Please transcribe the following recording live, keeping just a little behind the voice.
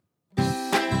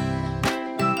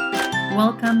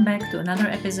Welcome back to another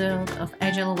episode of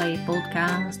Agile Way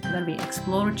podcast, where we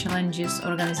explore challenges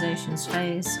organizations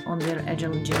face on their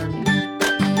Agile journey.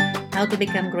 How to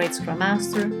become great Scrum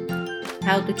Master,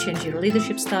 how to change your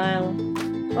leadership style,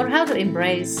 or how to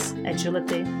embrace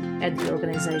agility at the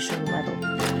organizational level.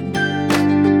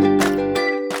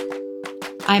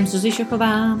 I'm Zuzi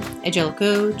Shochová, Agile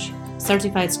coach,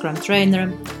 certified Scrum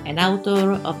trainer, and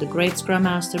author of the Great Scrum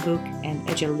Master book and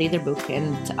Agile Leader book,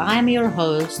 and I'm your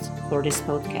host for this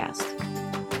podcast.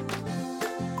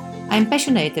 I'm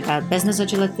passionate about business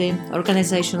agility,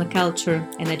 organizational culture,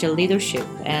 and agile leadership,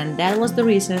 and that was the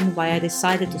reason why I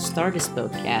decided to start this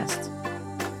podcast,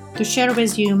 to share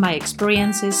with you my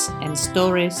experiences and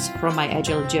stories from my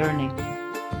agile journey.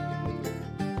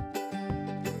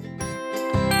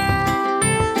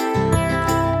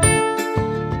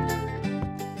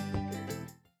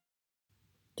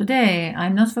 Today,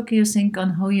 I'm not focusing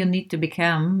on who you need to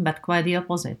become, but quite the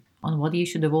opposite, on what you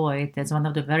should avoid, as one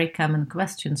of the very common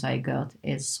questions I got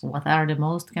is, what are the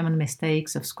most common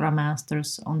mistakes of Scrum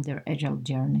Masters on their Agile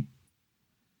journey?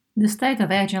 The state of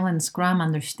Agile and Scrum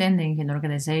understanding in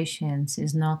organizations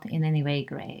is not in any way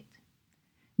great.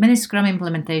 Many Scrum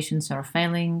implementations are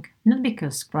failing, not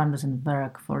because Scrum doesn't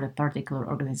work for the particular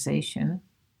organization,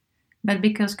 but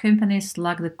because companies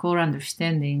lack the core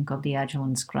understanding of the Agile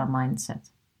and Scrum mindset.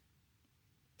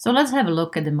 So let's have a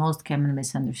look at the most common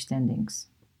misunderstandings.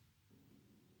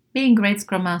 Being great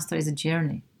Scrum Master is a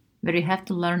journey where you have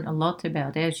to learn a lot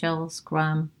about Agile,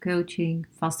 Scrum, coaching,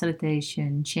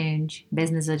 facilitation, change,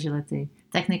 business agility,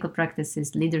 technical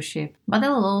practices, leadership, but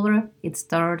all over it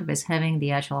starts with having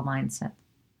the Agile mindset.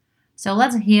 So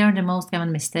let's hear the most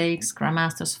common mistakes Scrum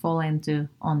Masters fall into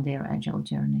on their Agile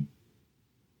journey.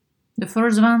 The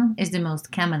first one is the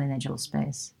most common in Agile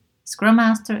space. Scrum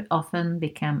Master often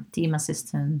become team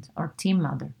assistant or team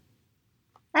mother.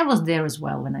 I was there as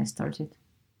well when I started.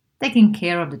 Taking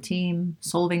care of the team,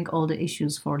 solving all the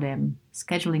issues for them,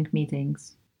 scheduling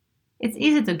meetings. It's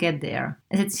easy to get there,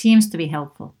 as it seems to be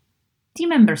helpful. Team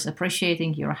members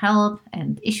appreciating your help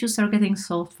and issues are getting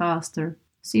solved faster,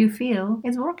 so you feel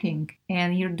it's working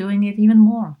and you're doing it even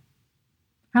more.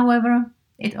 However,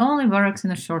 it only works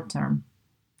in the short term.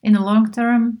 In the long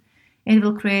term, it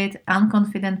will create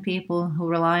unconfident people who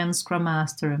rely on Scrum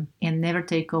Master and never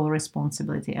take over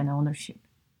responsibility and ownership.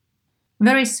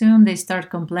 Very soon they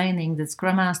start complaining that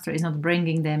Scrum Master is not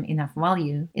bringing them enough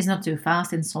value, is not too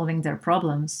fast in solving their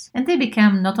problems, and they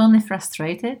become not only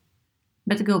frustrated,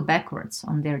 but go backwards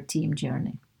on their team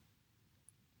journey.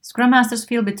 Scrum Masters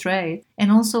feel betrayed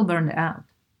and also burned out.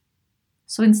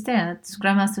 So instead,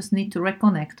 Scrum Masters need to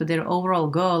reconnect to their overall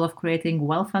goal of creating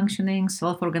well-functioning,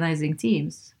 self-organizing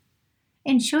teams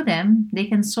and show them they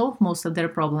can solve most of their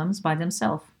problems by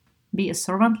themselves. Be a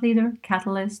servant leader,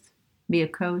 catalyst, be a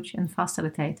coach and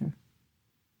facilitator.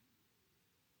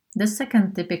 The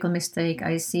second typical mistake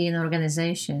I see in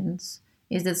organizations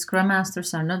is that Scrum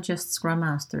Masters are not just Scrum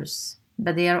Masters,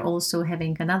 but they are also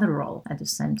having another role at the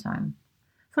same time.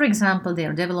 For example, they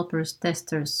are developers,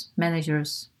 testers,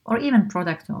 managers, or even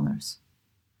product owners.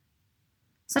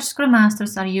 Such Scrum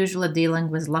Masters are usually dealing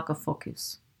with lack of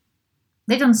focus.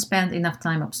 They don't spend enough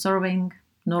time observing,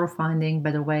 nor finding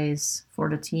better ways for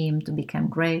the team to become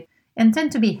great, and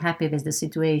tend to be happy with the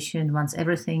situation once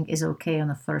everything is okay on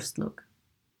a first look.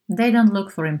 They don't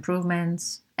look for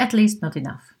improvements, at least not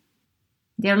enough.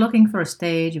 They are looking for a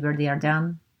stage where they are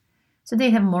done, so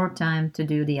they have more time to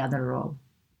do the other role.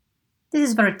 This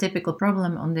is a very typical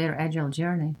problem on their Agile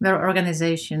journey, where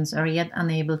organizations are yet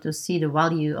unable to see the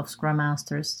value of Scrum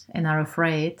Masters and are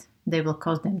afraid they will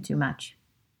cost them too much.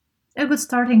 A good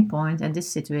starting point at this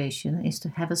situation is to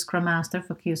have a Scrum Master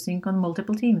focusing on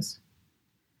multiple teams.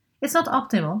 It's not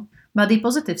optimal, but the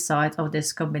positive side of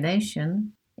this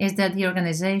combination is that the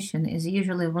organization is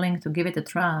usually willing to give it a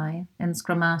try, and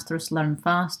Scrum Masters learn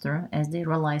faster as they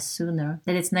realize sooner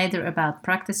that it's neither about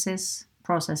practices,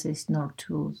 processes, nor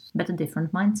tools, but a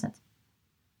different mindset.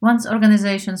 Once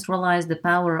organizations realize the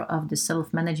power of the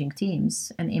self-managing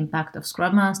teams and impact of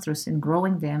Scrum Masters in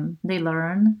growing them, they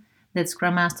learn that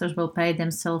Scrum Masters will pay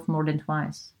themselves more than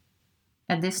twice.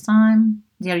 At this time,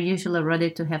 they are usually ready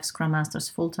to have Scrum Masters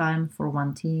full-time for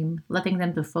one team, letting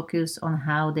them to focus on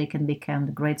how they can become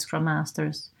the great Scrum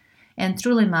Masters and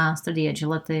truly master the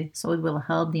agility so it will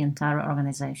help the entire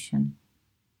organization.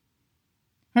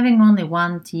 Having only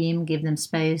one team give them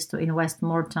space to invest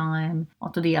more time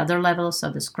onto the other levels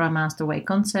of the Scrum Master Way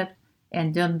concept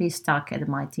and don't be stuck at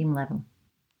my team level.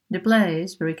 The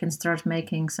place where you can start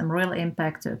making some real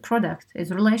impact to a product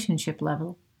is relationship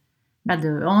level, but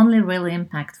the only real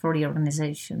impact for the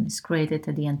organization is created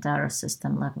at the entire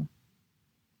system level.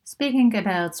 Speaking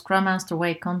about Scrum Master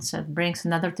Way concept brings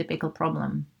another typical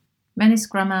problem. Many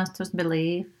Scrum Masters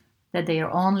believe that their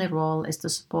only role is to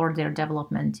support their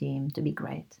development team to be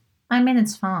great. I mean,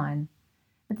 it's fine,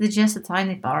 but it's just a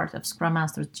tiny part of Scrum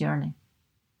Master's journey.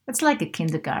 It's like a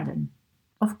kindergarten.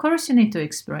 Of course, you need to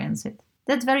experience it.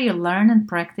 That's where you learn and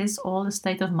practice all the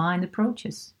state of mind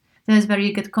approaches. That's where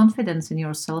you get confidence in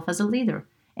yourself as a leader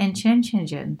and change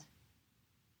agent.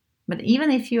 But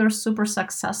even if you are super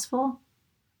successful,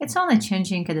 it's only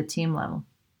changing at the team level.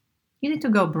 You need to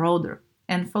go broader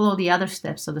and follow the other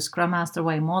steps of the Scrum Master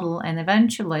Way model and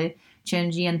eventually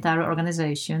change the entire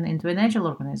organization into an agile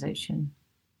organization.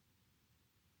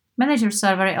 Managers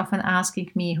are very often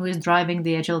asking me who is driving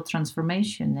the agile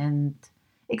transformation and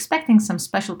expecting some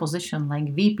special position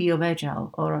like VP of Agile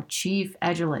or Chief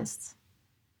Agilist.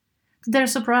 To their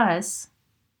surprise,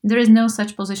 there is no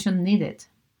such position needed.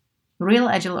 Real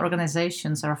agile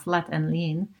organizations are flat and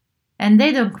lean, and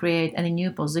they don't create any new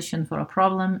position for a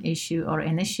problem, issue, or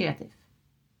initiative.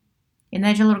 In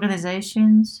agile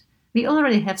organizations, we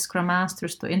already have Scrum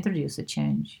Masters to introduce a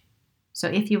change. So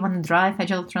if you want to drive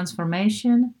agile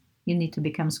transformation, you need to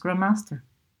become Scrum Master.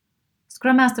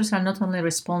 Scrum Masters are not only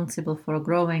responsible for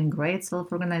growing great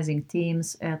self-organizing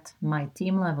teams at my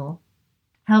team level,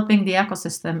 helping the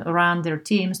ecosystem around their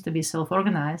teams to be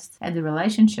self-organized at the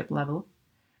relationship level,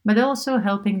 but also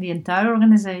helping the entire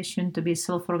organization to be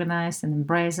self-organized and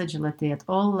embrace agility at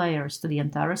all layers to the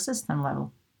entire system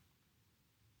level.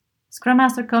 Scrum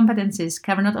Master competencies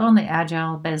cover not only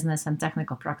agile, business, and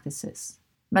technical practices,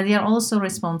 but they are also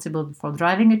responsible for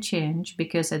driving a change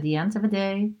because at the end of the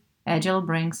day, agile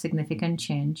brings significant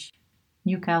change,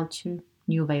 new culture,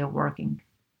 new way of working.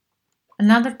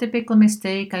 Another typical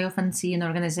mistake I often see in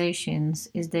organizations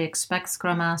is they expect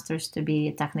Scrum Masters to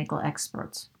be technical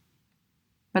experts.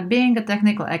 But being a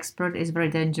technical expert is very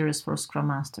dangerous for Scrum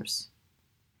Masters.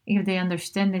 If they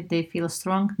understand it, they feel a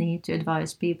strong need to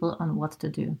advise people on what to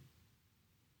do.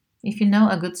 If you know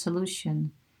a good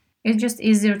solution, it's just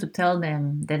easier to tell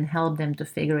them than help them to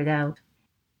figure it out.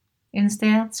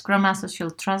 Instead, Scrum Masters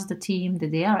should trust the team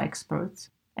that they are experts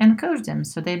and coach them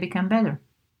so they become better.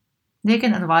 They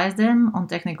can advise them on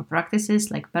technical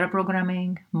practices like pair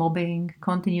programming, mobbing,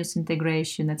 continuous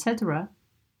integration, etc.,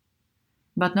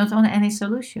 but not on any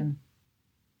solution.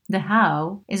 The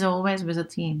how is always with a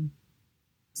team.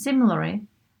 Similarly,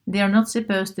 they are not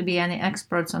supposed to be any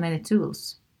experts on any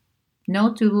tools.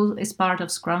 No tool is part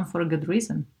of Scrum for a good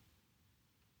reason.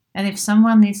 And if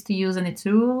someone needs to use any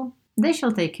tool, they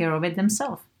shall take care of it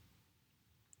themselves.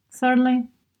 Thirdly,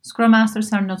 Scrum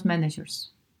Masters are not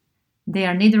managers. They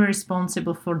are neither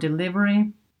responsible for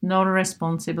delivery nor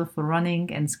responsible for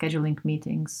running and scheduling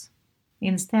meetings.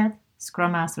 Instead,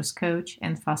 Scrum Masters coach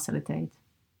and facilitate.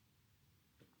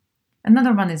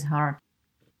 Another one is hard.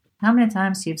 How many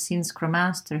times you've seen Scrum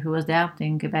Master who was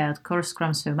doubting about Core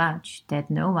Scrum so much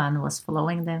that no one was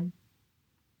following them?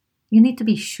 You need to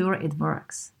be sure it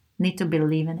works. Need to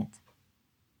believe in it.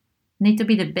 Need to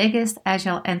be the biggest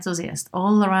agile enthusiast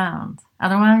all around.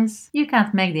 Otherwise, you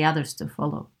can't make the others to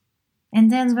follow.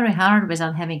 And that's very hard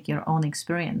without having your own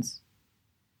experience.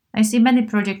 I see many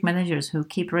project managers who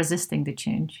keep resisting the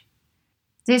change.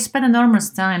 They spend enormous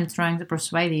time trying to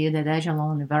persuade you that agile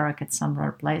only works at some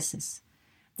rare places,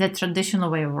 that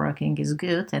traditional way of working is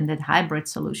good and that hybrid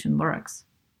solution works.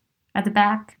 At the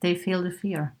back, they feel the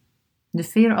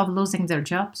fear of losing their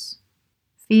jobs,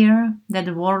 fear that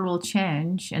the world will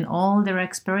change and all their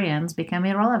experience become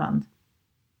irrelevant.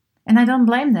 And I don't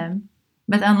blame them,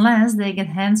 but unless they get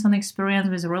hands-on experience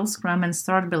with real Scrum and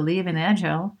start believing in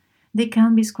Agile, they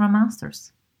can't be Scrum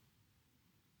Masters.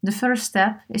 The first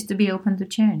step is to be open to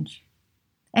change.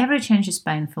 Every change is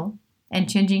painful, and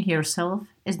changing yourself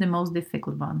is the most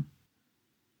difficult one.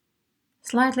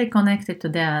 Slightly connected to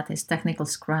that is technical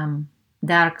Scrum,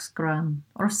 dark Scrum,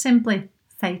 or simply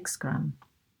fake Scrum.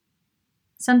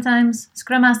 Sometimes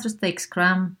Scrum Masters take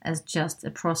Scrum as just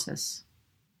a process.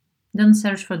 Don't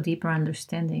search for deeper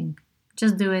understanding.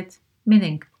 Just do it,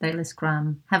 meaning daily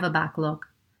Scrum, have a backlog,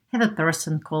 have a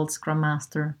person called Scrum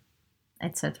Master,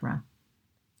 etc.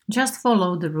 Just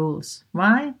follow the rules.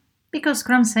 Why? Because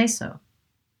Scrum says so.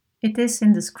 It is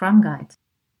in the Scrum Guide.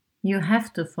 You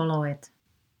have to follow it.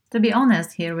 To be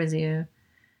honest here with you,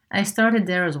 I started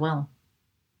there as well.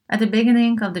 At the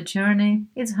beginning of the journey,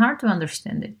 it's hard to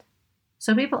understand it.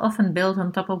 So people often build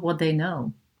on top of what they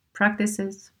know,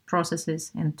 practices,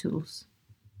 processes, and tools.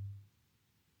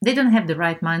 They don't have the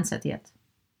right mindset yet.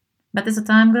 But as the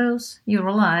time goes, you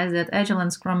realize that Agile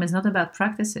and Scrum is not about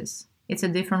practices. It's a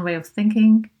different way of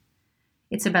thinking.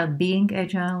 It's about being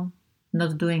Agile,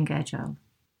 not doing Agile.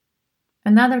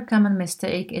 Another common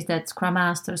mistake is that Scrum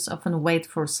Masters often wait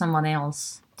for someone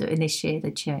else to initiate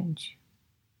a change.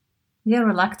 They are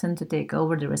reluctant to take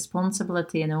over the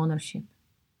responsibility and ownership.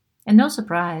 And no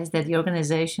surprise that the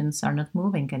organizations are not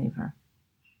moving anywhere.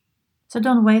 So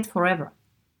don't wait forever.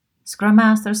 Scrum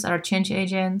Masters are change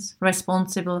agents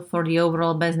responsible for the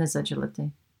overall business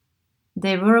agility.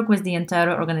 They work with the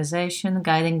entire organization,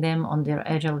 guiding them on their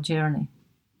agile journey.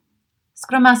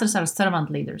 Scrum Masters are servant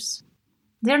leaders.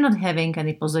 They are not having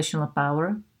any positional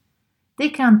power. They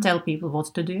can't tell people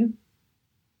what to do,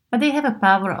 but they have a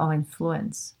power of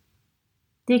influence.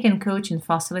 They can coach and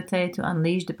facilitate to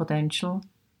unleash the potential,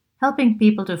 helping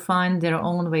people to find their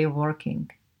own way of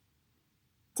working.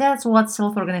 That's what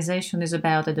self-organization is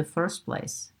about in the first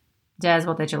place. That's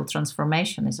what agile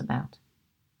transformation is about.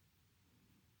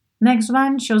 Next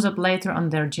one shows up later on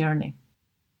their journey.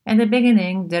 At the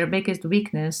beginning, their biggest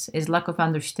weakness is lack of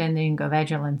understanding of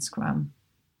Agile and Scrum.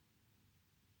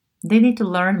 They need to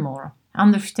learn more,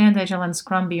 understand Agile and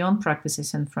Scrum beyond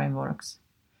practices and frameworks.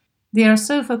 They are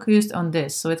so focused on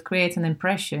this, so it creates an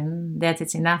impression that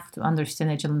it's enough to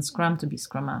understand Agile and Scrum to be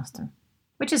Scrum Master,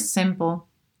 which is simple,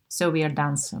 so we are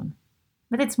done soon.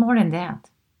 But it's more than that.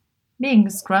 Being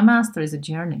a Scrum Master is a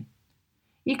journey.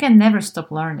 You can never stop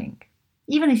learning.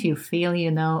 Even if you feel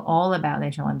you know all about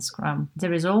Agile and Scrum,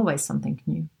 there is always something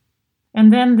new.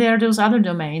 And then there are those other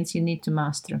domains you need to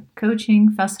master: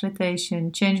 coaching,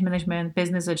 facilitation, change management,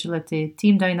 business agility,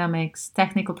 team dynamics,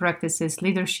 technical practices,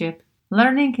 leadership.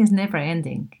 Learning is never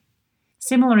ending.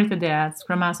 Similar to that,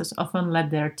 Scrum Masters often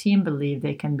let their team believe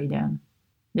they can be done.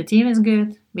 The team is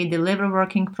good, we deliver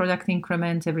working product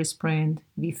increment every sprint,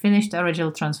 we finished our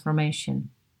Agile transformation.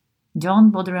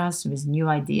 Don't bother us with new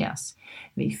ideas.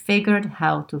 We figured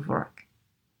how to work.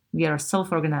 We are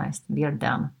self-organized. We are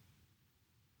done.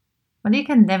 But you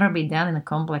can never be done in a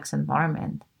complex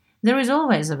environment. There is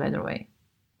always a better way.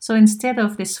 So instead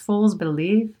of this false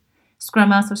belief, Scrum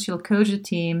Masters should coach the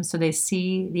team so they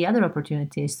see the other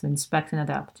opportunities to inspect and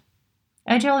adapt.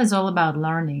 Agile is all about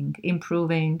learning,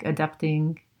 improving,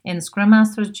 adapting, and Scrum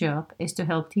Master's job is to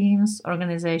help teams,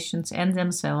 organizations, and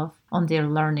themselves on their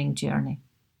learning journey.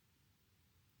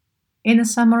 In a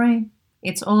summary,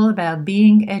 it's all about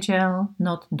being agile,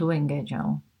 not doing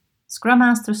agile. Scrum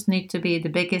Masters need to be the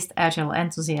biggest agile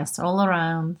enthusiasts all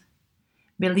around,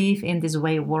 believe in this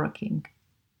way of working.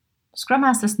 Scrum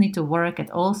Masters need to work at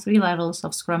all three levels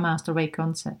of Scrum Master Way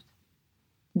concept.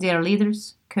 They are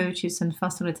leaders, coaches, and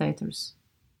facilitators.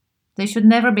 They should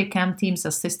never become team's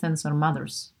assistants or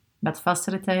mothers, but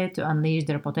facilitate to unleash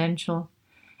their potential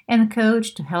and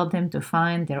coach to help them to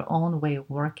find their own way of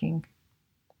working.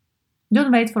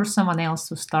 Don't wait for someone else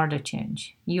to start a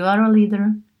change. You are a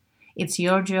leader. It's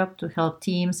your job to help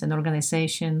teams and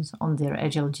organizations on their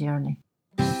agile journey.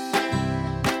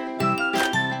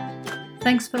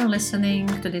 Thanks for listening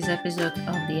to this episode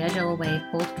of the Agile Way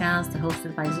podcast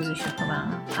hosted by Zuzi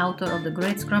Shachova, author of the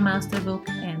Great Scrum Master book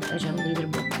and Agile Leader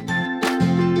book.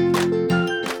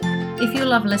 If you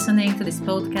love listening to this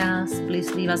podcast,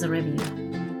 please leave us a review.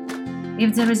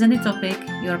 If there is any topic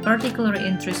you are particularly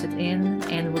interested in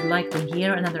and would like to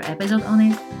hear another episode on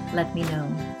it, let me know.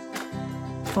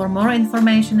 For more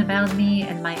information about me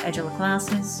and my Agile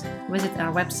classes, visit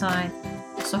our website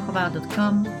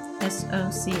sochova.com,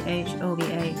 sochova.com.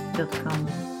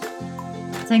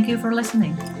 Thank you for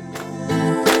listening.